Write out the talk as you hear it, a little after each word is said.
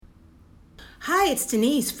Hi, it's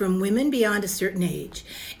Denise from Women Beyond a Certain Age.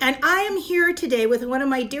 And I am here today with one of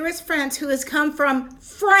my dearest friends who has come from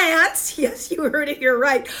France. Yes, you heard it here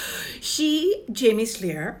right. Jamie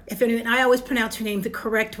Slier, I always pronounce her name the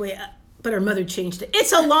correct way, but her mother changed it.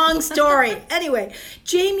 It's a long story. Anyway,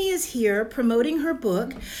 Jamie is here promoting her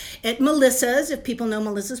book at Melissa's, if people know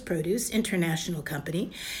Melissa's Produce, international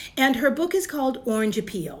company. And her book is called Orange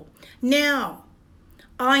Appeal. Now,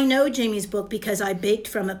 I know Jamie's book because I baked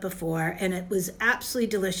from it before, and it was absolutely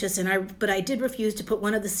delicious. But I did refuse to put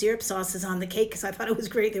one of the syrup sauces on the cake because I thought it was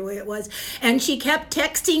great the way it was. And she kept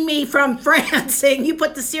texting me from France saying, "You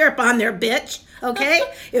put the syrup on there, bitch." Okay,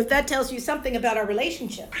 if that tells you something about our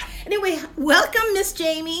relationship. Anyway, welcome, Miss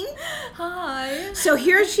Jamie. Hi. So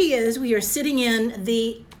here she is. We are sitting in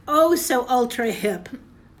the so ultra hip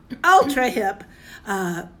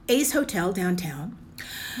Ace Hotel downtown.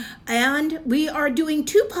 And we are doing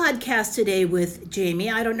 2 podcasts today with Jamie.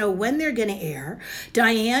 I don't know when they're going to air.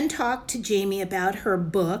 Diane talked to Jamie about her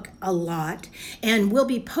book a lot. And we'll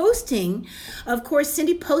be posting, of course,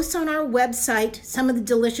 Cindy posts on our website some of the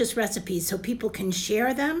delicious recipes so people can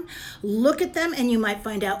share them, look at them, and you might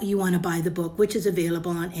find out you want to buy the book, which is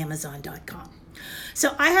available on Amazon.com.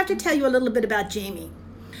 So I have to tell you a little bit about Jamie,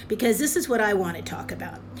 because this is what I want to talk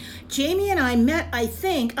about. Jamie and I met, I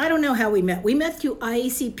don't know how we met. We met through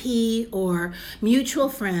IACP or mutual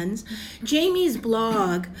friends. Jamie's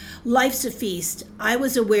blog, Life's a Feast, I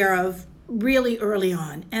was aware of really early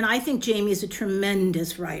on. And I think Jamie is a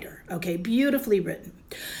tremendous writer, okay, beautifully written.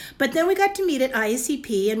 But then we got to meet at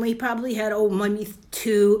IACP, and we probably had, maybe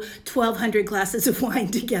 1,200 glasses of wine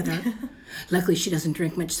together. Luckily, she doesn't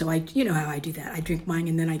drink much, so you know how I do that. I drink mine,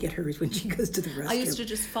 and then I get hers when she goes to the restroom. I used to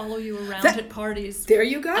just follow you around at parties. There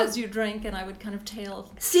you go. As you drank, and I would kind of trail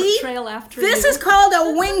after you. This is called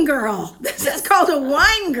a wing girl. This is called a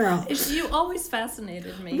wine girl. You always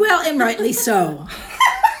fascinated me. Well, and rightly so.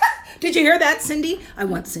 Did you hear that, Cindy? I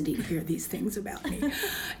want Cindy to hear these things about me.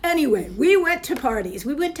 Anyway, we went to parties.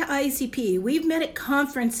 We went to IACP. We've met at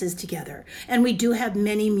conferences together, and we do have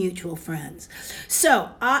many mutual friends. So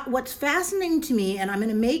what's fascinating to me, and I'm going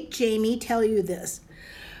to make Jamie tell you this,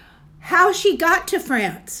 how she got to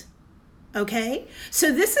France, okay?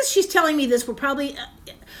 So she's telling me this, we're probably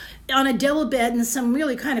on a double bed in some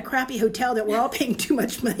really kind of crappy hotel that we're all paying too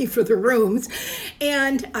much money for the rooms.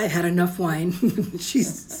 And I had enough wine. She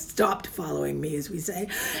stopped following me, as we say.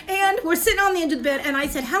 And we're sitting on the edge of the bed, and I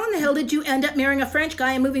said, how in the hell did you end up marrying a French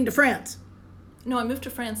guy and moving to France? No, I moved to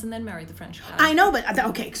France and then married the French guy. I know, but,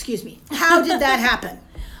 okay, excuse me. How did that happen?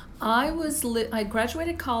 I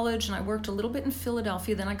graduated college, and I worked a little bit in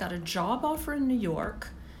Philadelphia. Then I got a job offer in New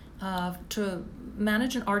York to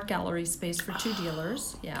manage an art gallery space for 2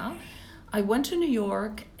 dealers. Yeah. I went to New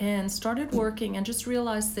York and started working and just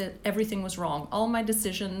realized that everything was wrong. All my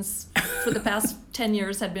decisions for the past 10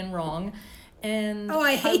 years had been wrong. And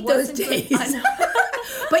I hate those days. I know.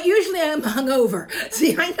 But usually I'm hungover.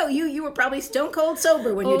 See, I know you were probably stone cold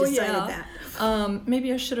sober when you decided that.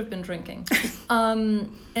 Maybe I should have been drinking.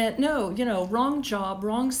 No, wrong job,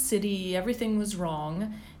 wrong city, everything was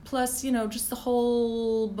wrong. Plus, just the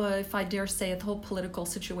whole, if I dare say it, the whole political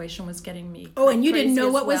situation was getting me and you didn't know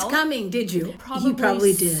what was coming, did you? You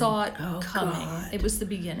probably did. Saw it coming. God. It was the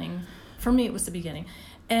beginning. For me, it was the beginning.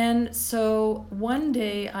 And so one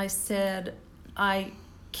day I said, I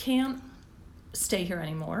can't stay here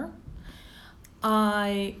anymore.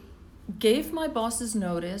 I gave my bosses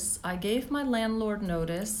notice. I gave my landlord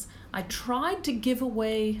notice. I tried to give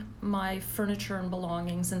away my furniture and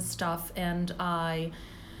belongings and stuff, and I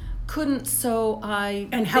couldn't, so I...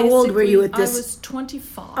 And how old were you at this? I was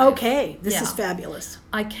 25. Okay, this is fabulous.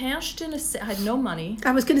 I cashed in I had no money.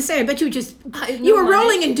 I was going to say, I bet you were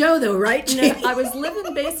rolling in dough though, right? No, I was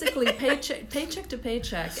living basically paycheck to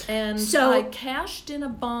paycheck, and so I cashed in a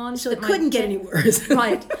bond. So it couldn't get any worse.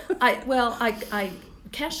 Right. I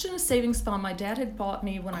cashed in a savings bond my dad had bought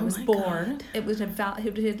me when I was born. God.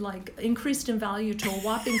 It had increased in value to a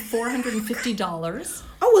whopping $450.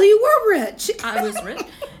 Oh, well, you were rich. I was rich.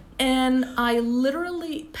 And I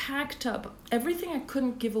literally packed up everything I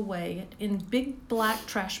couldn't give away in big black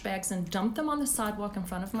trash bags and dumped them on the sidewalk in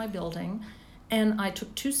front of my building. And I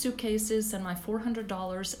took 2 suitcases and my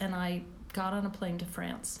 $400, and I got on a plane to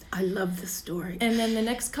France. I love this story. And then the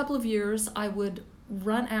next couple of years, I would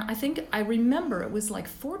run out. I remember it was like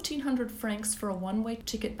 1,400 francs for a one-way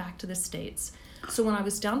ticket back to the States. So when I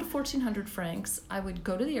was down to 1,400 francs, I would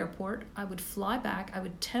go to the airport, I would fly back, I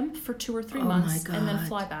would temp for 2 or 3 months, and then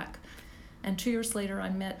fly back. And 2 years later, I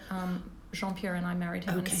met Jean-Pierre, and I married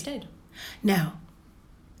him and stayed. Now,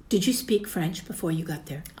 did you speak French before you got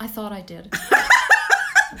there? I thought I did.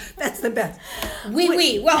 That's the best.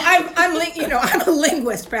 Oui. Well, I'm a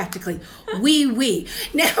linguist practically. Oui.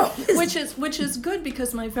 Now, which is good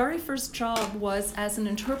because my very first job was as an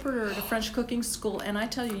interpreter at a French cooking school, and I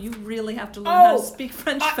tell you, you really have to learn how to speak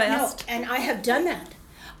French fast. No, and I have done that.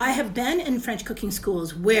 I have been in French cooking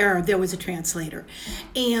schools where there was a translator,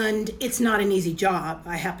 and it's not an easy job,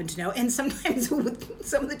 I happen to know. And sometimes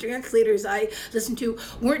some of the translators I listened to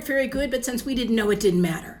weren't very good, but since we didn't know, it didn't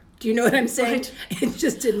matter. Do you know what I'm saying? Right. It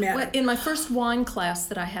just didn't matter. Well, in my first wine class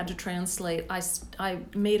that I had to translate, I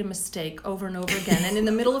made a mistake over and over again. And in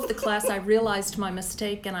the middle of the class, I realized my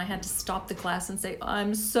mistake, and I had to stop the class and say,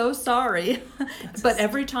 I'm so sorry. But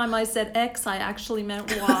every time I said X, I actually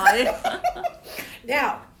meant Y.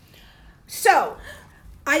 Now, so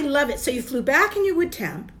I love it. So you flew back and you would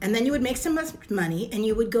temp, and then you would make some money and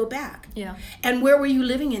you would go back. Yeah. And where were you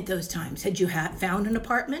living at those times? Had you found an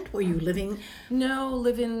apartment? Were you living? No,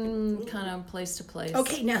 living kind of place to place.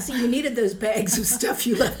 Okay, now see, you needed those bags of stuff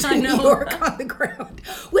you left I in know. New York on the ground,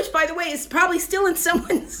 which, by the way, is probably still in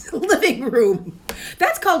someone's living room.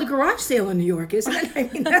 That's called a garage sale in New York, isn't it? I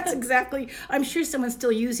mean, that's exactly, I'm sure someone's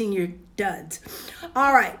still using your duds.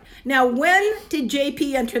 All right. Now, when did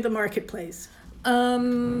JP enter the marketplace?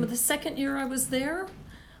 The second year I was there,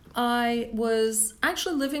 I was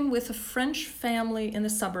actually living with a French family in the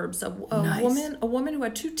suburbs. Nice. A woman who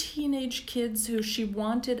had 2 teenage kids who she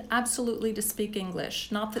wanted absolutely to speak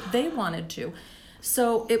English, not that they wanted to.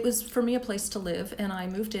 So it was for me a place to live, and I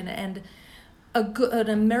moved in. And an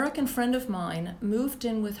American friend of mine moved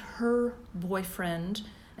in with her boyfriend,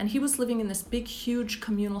 and he was living in this big, huge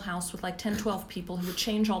communal house with like 10, 12 people who would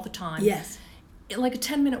change all the time. Yes. Like a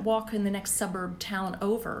 10-minute walk in the next suburb town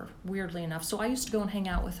over, weirdly enough. So I used to go and hang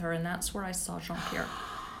out with her, and that's where I saw Jean-Pierre.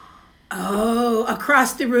 Oh,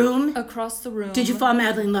 across the room? Across the room. Did you fall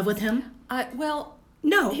madly in love with him?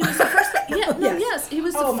 No. He was the first. Yes. He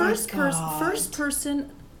was the Oh, my first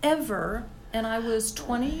person ever, and I was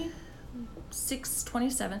 26,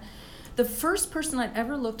 27. The first person I'd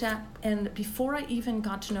ever looked at, and before I even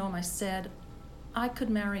got to know him, I said, I could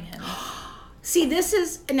marry him. See,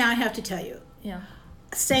 now I have to tell you. Yeah.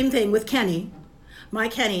 Same thing with Kenny. My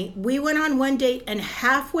Kenny, we went on one date, and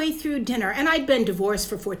halfway through dinner, and I'd been divorced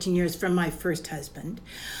for 14 years from my first husband,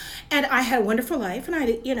 and I had a wonderful life, and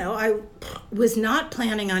I was not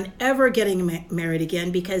planning on ever getting married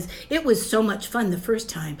again because it was so much fun the first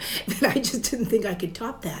time that I just didn't think I could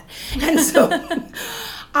top that. And so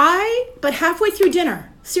but halfway through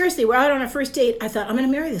dinner, seriously, we're out on our first date, I thought, I'm going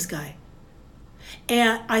to marry this guy.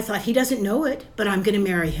 And I thought, he doesn't know it, but I'm going to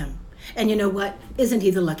marry him. And you know what? Isn't he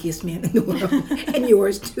the luckiest man in the world? And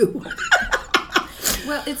yours too.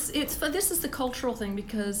 Well, this is the cultural thing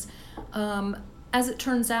because, as it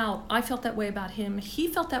turns out, I felt that way about him. He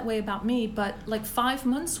felt that way about me. But like 5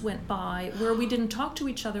 months went by where we didn't talk to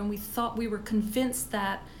each other, and we were convinced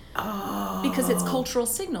that because it's cultural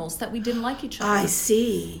signals that we didn't like each other. I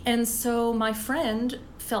see. And so my friend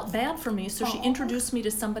felt bad for me, so she introduced me to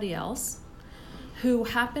somebody else, who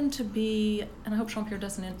happened to be, and I hope Jean-Pierre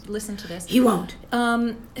doesn't listen to this. He won't.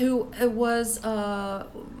 Who was a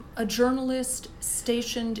journalist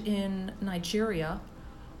stationed in Nigeria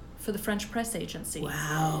for the French press agency.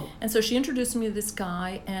 Wow. And so she introduced me to this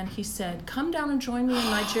guy, and he said, come down and join me in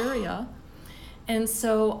Nigeria. And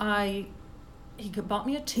so he bought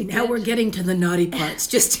me a ticket. Now we're getting to the naughty parts,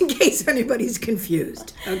 just in case anybody's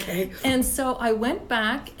confused. Okay. And so I went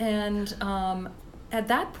back, and at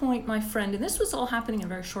that point, my friend, and this was all happening in a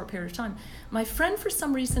very short period of time, my friend for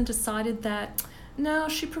some reason decided that, no,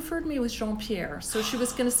 she preferred me with Jean-Pierre. So she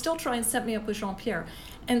was going to still try and set me up with Jean-Pierre.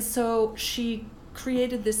 And so she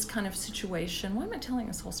created this kind of situation. Why am I telling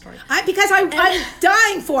this whole story? Because I'm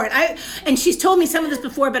dying for it. And she's told me some of this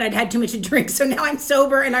before, but I'd had too much to drink, so now I'm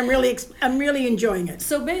sober and I'm really enjoying it.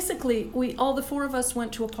 So basically, the 4 of us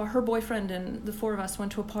went to her boyfriend and the 4 of us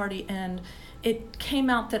went to a party, and it came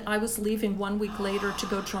out that I was leaving 1 week later to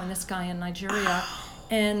go join this guy in Nigeria.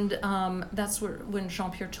 And that's when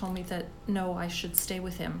Jean-Pierre told me that, no, I should stay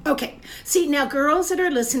with him. Okay. See, now girls that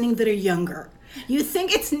are listening that are younger, you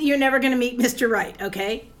think you're never going to meet Mr. Right,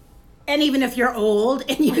 okay? And even if you're old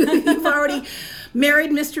and you've already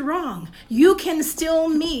married Mr. Wrong, you can still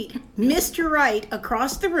meet Mr. Right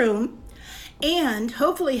across the room and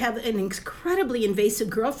hopefully have an incredibly invasive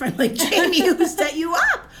girlfriend like Jamie who set you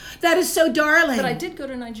up. That is so darling. But I did go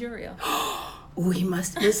to Nigeria. Oh, he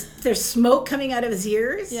must. There's smoke coming out of his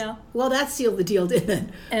ears? Yeah. Well, that sealed the deal, didn't it?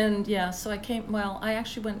 And yeah, so I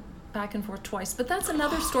actually went back and forth twice. But that's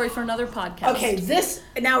another story for another podcast. Okay,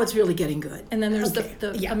 now it's really getting good. And then there's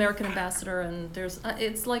the American ambassador, and there's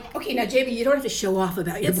it's like... Okay, now, Jamie, you don't have to show off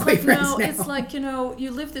about your boyfriends now. It's like,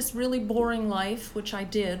 you live this really boring life, which I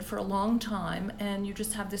did for a long time, and you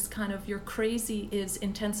just have this kind of, your crazy is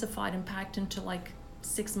intensified and packed into like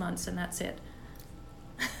 6 months, and that's it.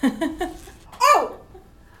 Oh!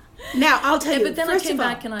 Now, I'll tell you, but then first I came of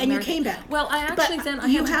all, back and I you married. came back. Well, I actually but then...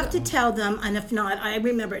 you have to tell them, and if not, I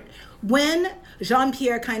remember it. When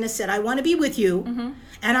Jean-Pierre kind of said, I want to be with you,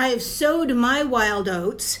 and I have sowed my wild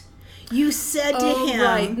oats, you said to him...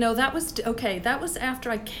 right. No, that was... Okay, that was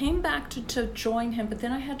after I came back to join him, but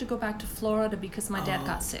then I had to go back to Florida because my dad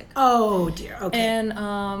got sick. Oh, dear. Okay.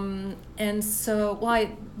 And so... Well,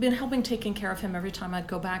 I'd been helping taking care of him every time I'd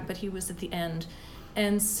go back, but he was at the end.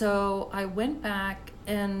 And so I went back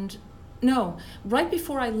and... No, right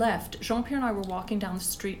before I left, Jean-Pierre and I were walking down the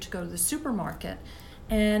street to go to the supermarket.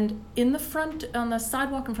 And on the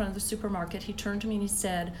sidewalk in front of the supermarket, he turned to me and he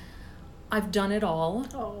said, I've done it all.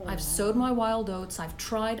 Oh. I've sowed my wild oats. I've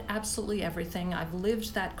tried absolutely everything. I've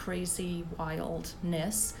lived that crazy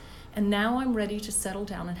wildness. And now I'm ready to settle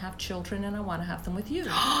down and have children, and I want to have them with you.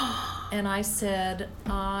 And I said,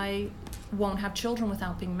 I won't have children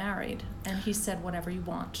without being married. And he said, whatever you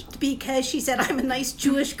want. Because she said, I'm a nice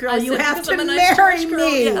Jewish girl. You have to marry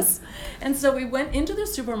me. Yes. And so we went into the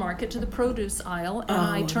supermarket to the produce aisle, and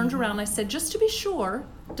I turned around and I said, just to be sure,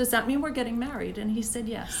 does that mean we're getting married? And he said,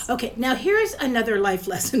 yes. Okay, now here's another life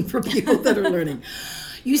lesson for people that are learning.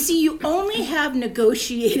 You see, you only have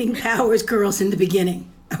negotiating powers, girls, in the beginning.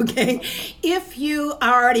 Okay, if you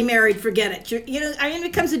are already married, forget it. It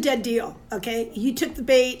becomes a dead deal. Okay, you took the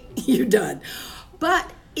bait, you're done.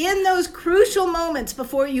 But in those crucial moments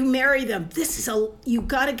before you marry them, you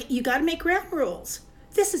gotta make ground rules.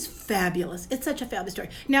 This is fabulous. It's such a fabulous story.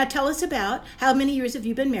 Now tell us about how many years have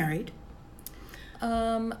you been married?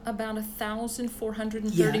 About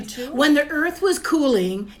 1,432. Yes. When the earth was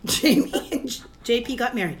cooling, Jamie and JP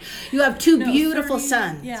got married. You have two beautiful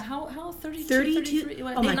sons. Yeah, how 32? 32? Oh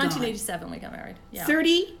my in God. 1987 we got married. Yeah.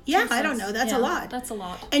 30? Yeah, I don't know. That's a lot. That's a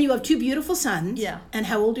lot. And you have two beautiful sons. Yeah. And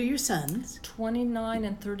how old are your sons? 29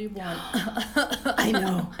 and 31. I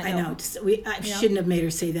know. I shouldn't have made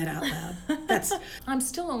her say that out loud. I'm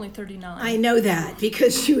still only 39. I know that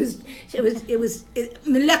because it was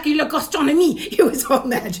molecular gastronomy. It was all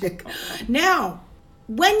magic. Now,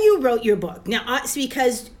 when you wrote your book, it's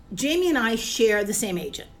because Jamie and I share the same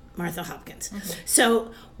agent, Martha Hopkins. Mm-hmm.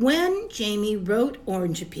 So when Jamie wrote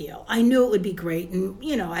Orange Appeal, I knew it would be great, and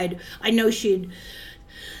I know she'd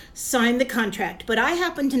sign the contract. But I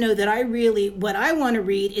happen to know that what I want to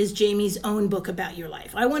read is Jamie's own book about your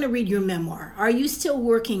life. I want to read your memoir. Are you still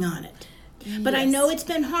working on it? Yes. But I know it's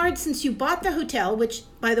been hard since you bought the hotel, which,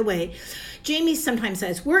 by the way, Jamie sometimes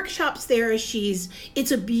has workshops there.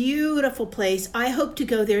 It's a beautiful place. I hope to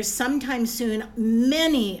go there sometime soon.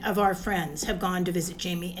 Many of our friends have gone to visit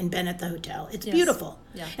Jamie and been at the hotel. It's beautiful.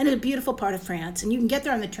 Yeah. And it's a beautiful part of France. And you can get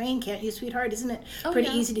there on the train, can't you, sweetheart? Isn't it pretty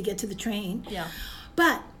easy to get to the train? Yeah.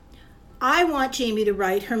 But I want Jamie to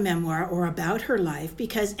write her memoir or about her life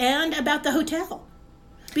and about the hotel.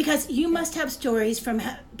 Because you must have stories from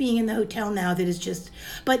being in the hotel now that is just...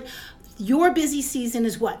 But your busy season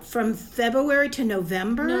is what? From February to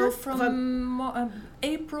November? No, from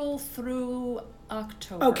April through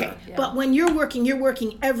October. Okay, yeah. But when you're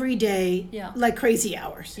working every day, like crazy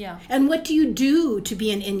hours. Yeah. And what do you do to be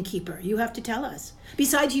an innkeeper? You have to tell us.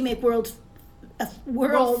 Besides, you make world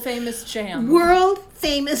famous jam. World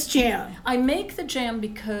famous jam. I make the jam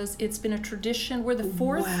because it's been a tradition. We're the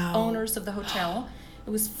fourth owners of the hotel. It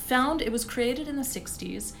was created in the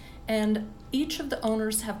 60s, and each of the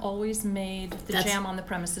owners have always made the jam on the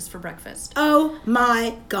premises for breakfast. Oh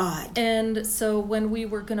my God. And so when we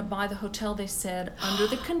were going to buy the hotel, they said, under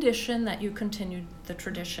the condition that you continued the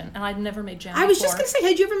tradition. And I'd never made jam before. I was just going to say,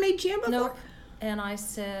 had you ever made jam before? Nope. And I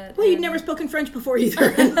said... Well, you'd never spoken French before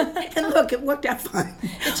either. And look, it worked out fine.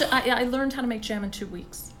 I learned how to make jam in 2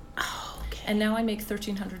 weeks. Oh, okay. And now I make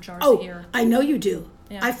 1,300 jars a year. I know you do.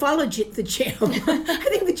 Yeah. I follow the jam. I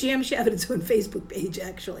think the jam should have its own Facebook page,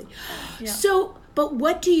 actually. Yeah. So, but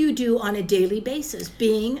what do you do on a daily basis,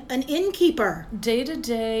 being an innkeeper? Day to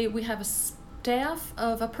day, we have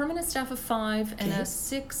a permanent staff of 5 and a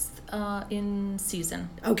 6th in season.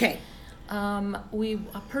 Okay.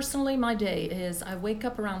 Personally, my day is I wake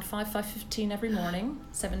up around 5:15 every morning,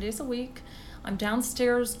 7 days a week. I'm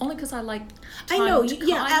downstairs only because I like time. I know,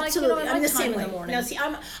 I absolutely. like I'm the time same in way. the morning. Now, see,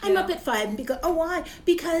 I'm up at 5 because why?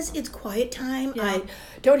 Because it's quiet time. Yeah. I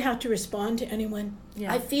don't have to respond to anyone.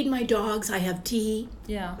 Yeah. I feed my dogs. I have tea.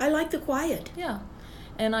 Yeah. I like the quiet. Yeah.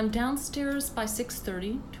 And I'm downstairs by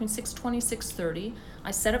 6:30, between 6:20, 6:30.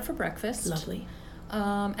 I set up for breakfast. Lovely.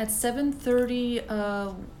 At 7:30,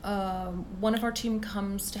 one of our team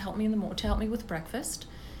comes to help me to help me with breakfast.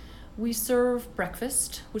 We serve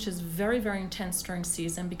breakfast, which is very, very intense during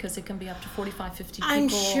season because it can be up to 45, 50 people. I'm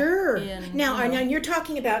sure. Now, you know. you're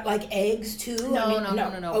talking about like eggs too?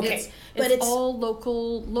 No. Okay. It's all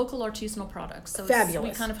local artisanal products. So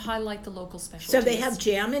fabulous. We kind of highlight the local specialties. So they have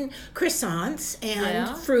jam and croissants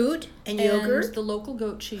and fruit and yogurt. And the local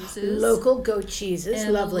goat cheeses. Local goat cheeses,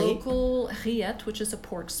 and lovely. And local rillette, which is a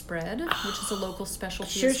pork spread, which is a local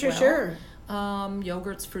specialty Sure.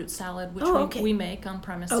 Yogurts, fruit salad, which we make on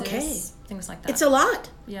premises. Okay. Things like that. It's a lot.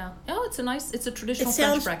 Yeah. Oh, it's a traditional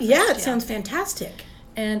French breakfast. Yeah, it sounds fantastic.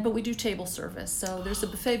 But we do table service. So there's a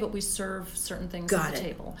buffet, but we serve certain things at the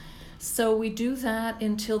table. So we do that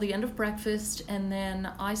until the end of breakfast, and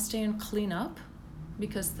then I stay and clean up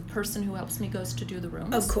because the person who helps me goes to do the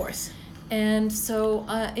rooms. Of course. And so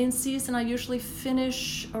in season, I usually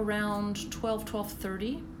finish around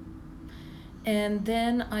 12:30. And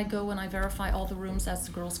then I go and I verify all the rooms as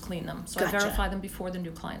the girls clean them. So Gotcha. I verify them before the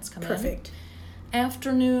new clients come in. Perfect.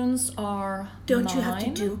 Afternoons are Don't mine. you have to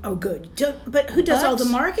do? Oh, good. But who does all the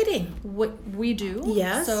marketing? What we do.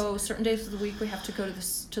 Yes. So certain days of the week we have to go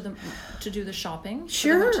to do the shopping.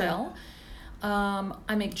 Sure. For the hotel.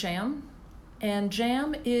 I make jam, and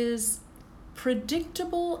jam is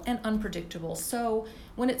predictable and unpredictable. So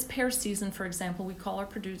when it's pear season, for example, we call our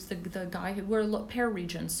producer the guy who we're a pear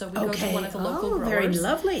region. So we go to one of the local growers. Very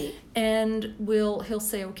lovely. And he'll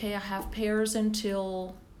say, okay, I have pears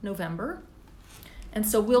until November. And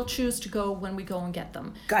so we'll choose to go when we go and get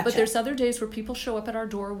them. Gotcha. But there's other days where people show up at our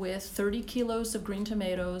door with 30 kilos of green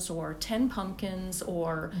tomatoes or 10 pumpkins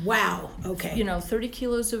or... Wow, okay. 30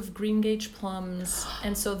 kilos of green gage plums.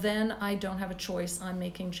 And so then I don't have a choice. I'm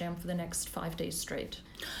making jam for the next 5 days straight.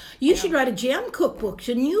 You should write a jam cookbook,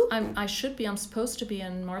 shouldn't you? I should be. I'm supposed to be,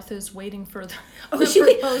 and Martha's waiting for the,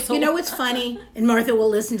 proposal. You know what's funny? And Martha will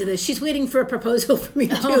listen to this. She's waiting for a proposal from me,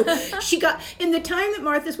 too. In the time that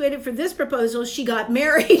Martha's waited for this proposal, she got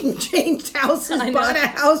married and changed houses, bought a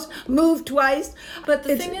house, moved twice. But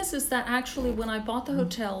the thing is that actually when I bought the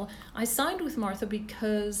hotel, I signed with Martha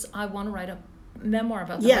because I want to write a memoir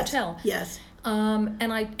about the hotel. Yes.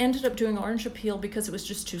 And I ended up doing Orange Appeal because it was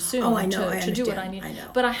just too soon to do what I need. I know.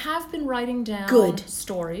 But I have been writing down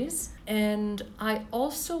stories, and I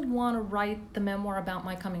also want to write the memoir about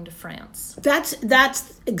my coming to France. That's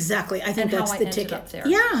exactly. I think that's the ticket. Up there.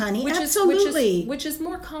 Yeah, honey, absolutely. Which is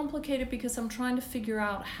more complicated because I'm trying to figure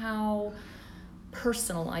out how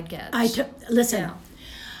personal I get. Listen.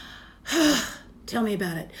 Yeah. Tell me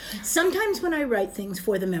about it. Sometimes when I write things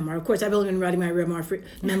for the memoir, of course, I've only been writing my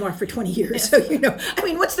memoir for 20 years, so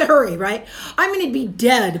what's the hurry, right? I'm going to be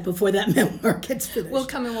dead before that memoir gets finished. We'll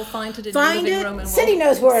come and we'll find it in your living room. And Cindy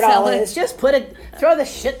knows where it all is. Just throw the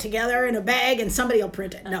shit together in a bag and somebody will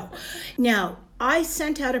print it. No. Now, I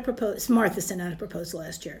sent out a proposal. Martha sent out a proposal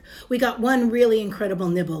last year. We got one really incredible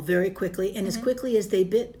nibble very quickly, and as quickly as they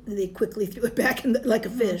bit, they quickly threw it back like a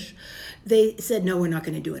fish. They said, no, we're not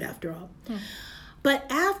going to do it after all. But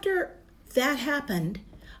after that happened,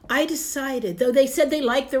 I decided, though they said they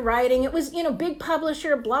liked the writing, it was, big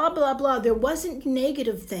publisher, blah, blah, blah. There wasn't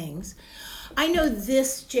negative things. I know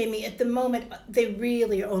this, Jamie, at the moment, they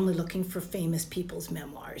really are only looking for famous people's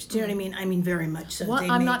memoirs. Do you know what I mean? I mean, very much so. What?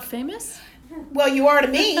 I'm not famous? Well, you are to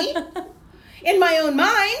me, in my own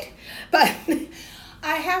mind. But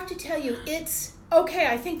I have to tell you, it's... Okay,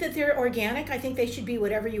 I think that they're organic. I think they should be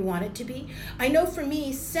whatever you want it to be. I know for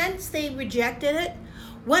me, since they rejected it,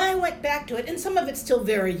 when I went back to it, and some of it's still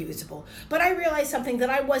very usable, but I realized something, that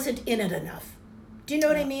I wasn't in it enough. Do you know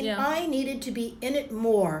what I mean? Yeah. I needed to be in it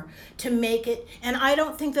more to make it, and I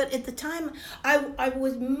don't think that at the time, I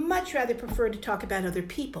would much rather prefer to talk about other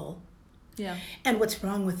people and what's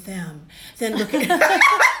wrong with them than look at...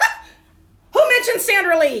 Who mentioned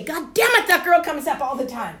Sandra Lee? God damn it, that girl comes up all the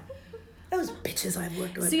time. Those bitches I've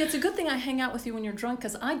worked with. See, it's a good thing I hang out with you when you're drunk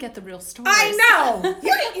because I get the real stories. I know.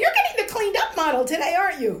 You're getting the cleaned up model today,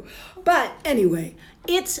 aren't you? But anyway,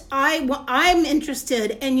 I'm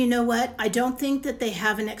interested, and you know what? I don't think that they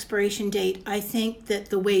have an expiration date. I think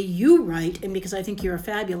that the way you write, and because I think you're a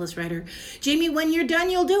fabulous writer, Jamie, when you're done,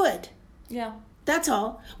 you'll do it. Yeah. That's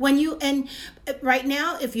all. And right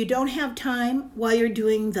now, if you don't have time while you're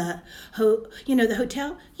doing the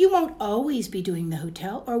hotel, you won't always be doing the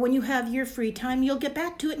hotel. Or when you have your free time, you'll get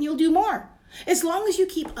back to it and you'll do more. As long as you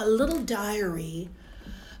keep a little diary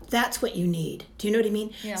That's what you need. Do you know what I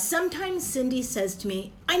mean? Yeah. Sometimes Cindy says to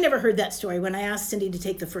me, I never heard that story when I asked Cindy to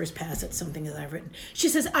take the first pass at something that I've written. She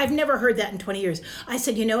says, I've never heard that in 20 years. I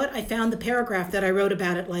said, you know what? I found the paragraph that I wrote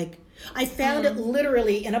about it. I found it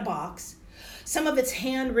literally in a box. Some of it's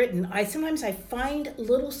handwritten. Sometimes I find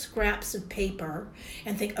little scraps of paper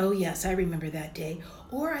and think, oh yes, I remember that day.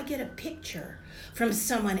 Or I get a picture from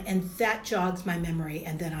someone and that jogs my memory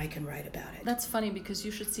and then I can write about it. That's funny because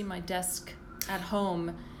you should see my desk at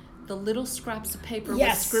home. The little scraps of paper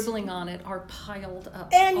Yes. with scribbling on it are piled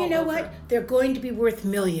up. And you all know over. what? They're going to be worth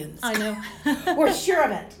millions. I know. We're sure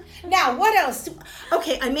of it. Now, what else?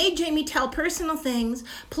 Okay, I made Jamie tell personal things.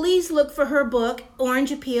 Please look for her book,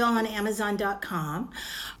 Orange Appeal, on Amazon.com.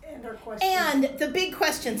 And the big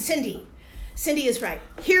question, Cindy. Cindy is right.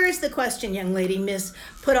 Here is the question, young lady. Miss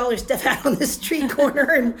put all her stuff out on the street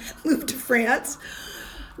corner and moved to France,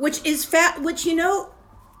 which you know,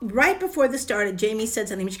 right before this started, Jamie said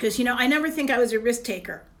something. She goes, you know, I never think I was a risk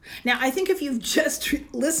taker. Now, I think if you've just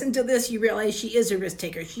listened to this, you realize she is a risk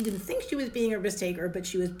taker. She didn't think she was being a risk taker, but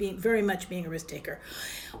she was very much being a risk taker.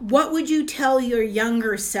 What would you tell your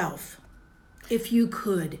younger self, if you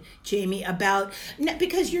could, Jamie, about,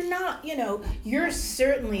 because you're not, you know, you're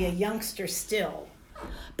certainly a youngster still,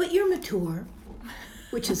 but you're mature,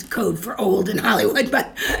 which is code for old in Hollywood,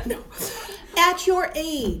 but no. At your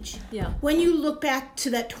age, Yeah. when you look back to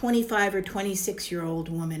that 25 or 26-year-old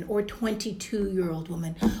woman or 22-year-old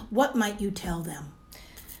woman, what might you tell them?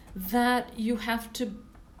 That you have to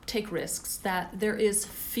take risks, that there is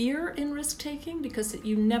fear in risk taking because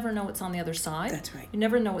you never know what's on the other side. That's right. You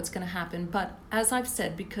never know what's going to happen. But as I've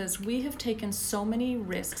said, because we have taken so many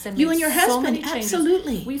risks and You made and your so husband, many changes,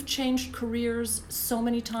 absolutely. we've changed careers so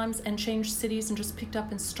many times and changed cities and just picked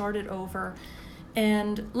up and started over.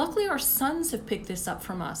 And luckily our sons have picked this up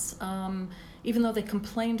from us, even though they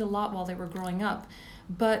complained a lot while they were growing up.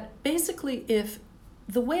 But basically, if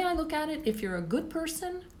the way I look at it, if you're a good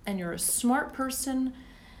person and you're a smart person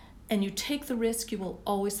and you take the risk, you will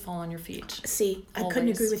always fall on your feet. See, I couldn't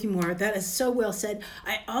Always. agree with you more. That is so well said.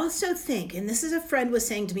 I also think, and this is a friend was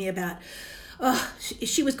saying to me about,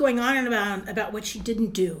 she was going on and on about what she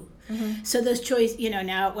didn't do. Mm-hmm. So those choices, you know,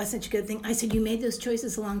 now it wasn't such a good thing. I said, you made those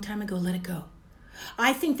choices a long time ago. Let it go.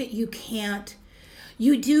 I think that you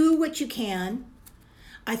do what you can.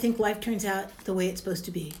 I think life turns out the way it's supposed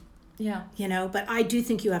to be. Yeah. You know, but I do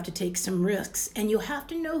think you have to take some risks and you have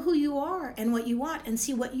to know who you are and what you want and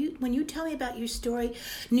see when you tell me about your story,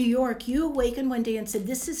 New York, you awakened one day and said,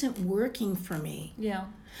 this isn't working for me. Yeah.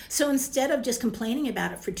 So instead of just complaining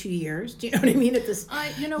about it for 2 years, do you know what I mean?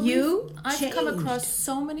 I've come across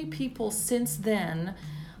so many people since then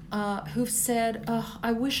who've said,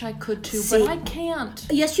 I wish I could too, but I can't.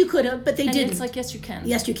 Yes, you could have, but they didn't. It's like, yes, you can.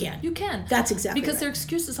 Yes, you can. You can. That's exactly because right. their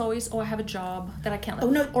excuse is always, I have a job that I can't leave.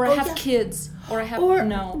 Oh, no. Or Oh, I have yeah. kids. Or I have, Or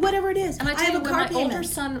no. whatever it is. And I I tell have you, a car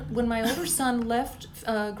payment. when my older son left,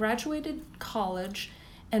 graduated college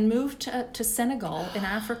and moved to Senegal in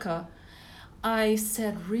Africa, I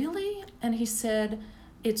said, really? And he said,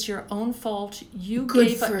 it's your own fault. You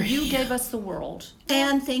gave us the world.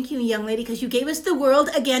 And thank you, young lady, because you gave us the world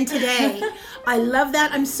again today. I love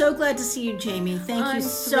that. I'm so glad to see you, Jamie. Thank you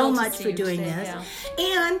so much for doing this. Yeah.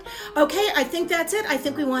 And, okay, I think that's it. I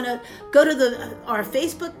think we want to go to our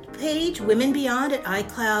Facebook page, Women Beyond at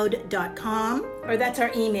iCloud.com. Or that's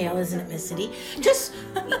our email, isn't it, Miss Cindy? Just,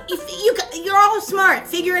 you're all smart.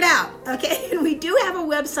 Figure it out, okay? And we do have a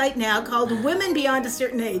website now called Women Beyond a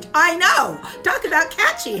Certain Age. I know. Talk about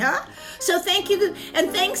catchy, huh? So thank you, and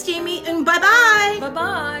thanks, Jamie, and bye-bye.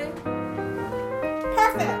 Bye-bye.